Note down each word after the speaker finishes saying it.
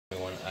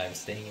I'm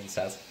staying in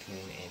Saskatoon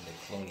in the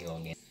Colonial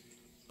again.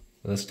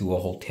 Let's do a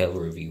hotel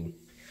review.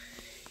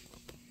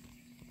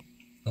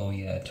 Oh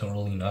yeah,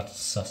 totally not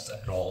sus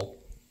at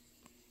all.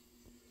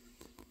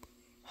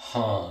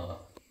 Huh.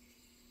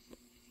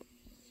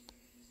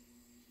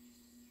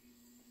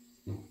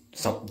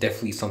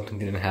 Definitely something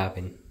didn't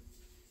happen.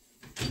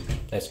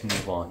 Let's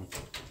move on.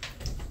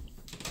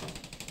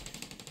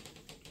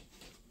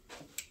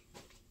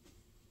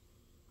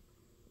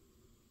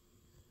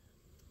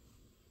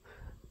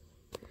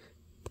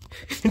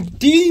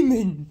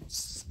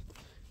 Demons!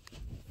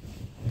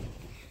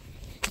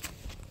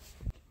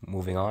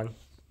 Moving on.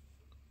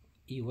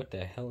 Ew, what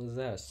the hell is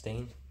that? A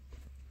stain?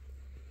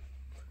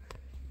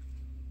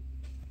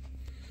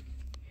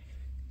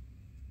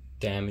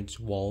 Damaged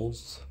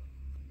walls.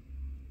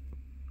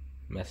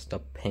 Messed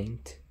up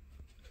paint.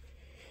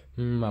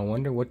 I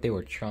wonder what they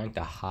were trying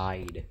to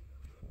hide.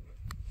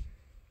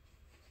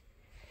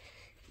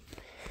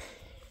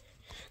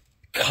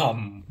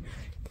 Come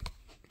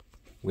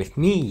with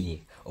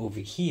me over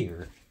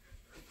here.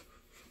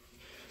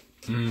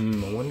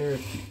 I wonder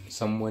if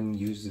someone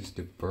uses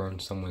to burn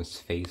someone's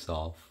face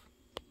off.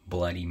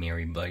 Bloody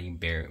Mary, Bloody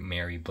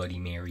Mary, Bloody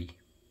Mary.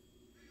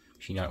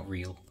 She not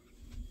real.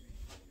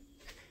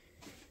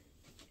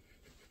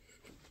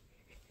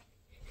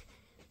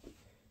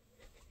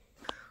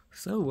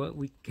 So what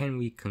can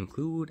we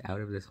conclude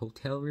out of this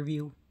hotel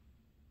review?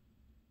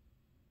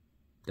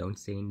 Don't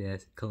stay in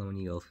the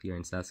Colonial if you're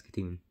in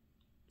Saskatoon.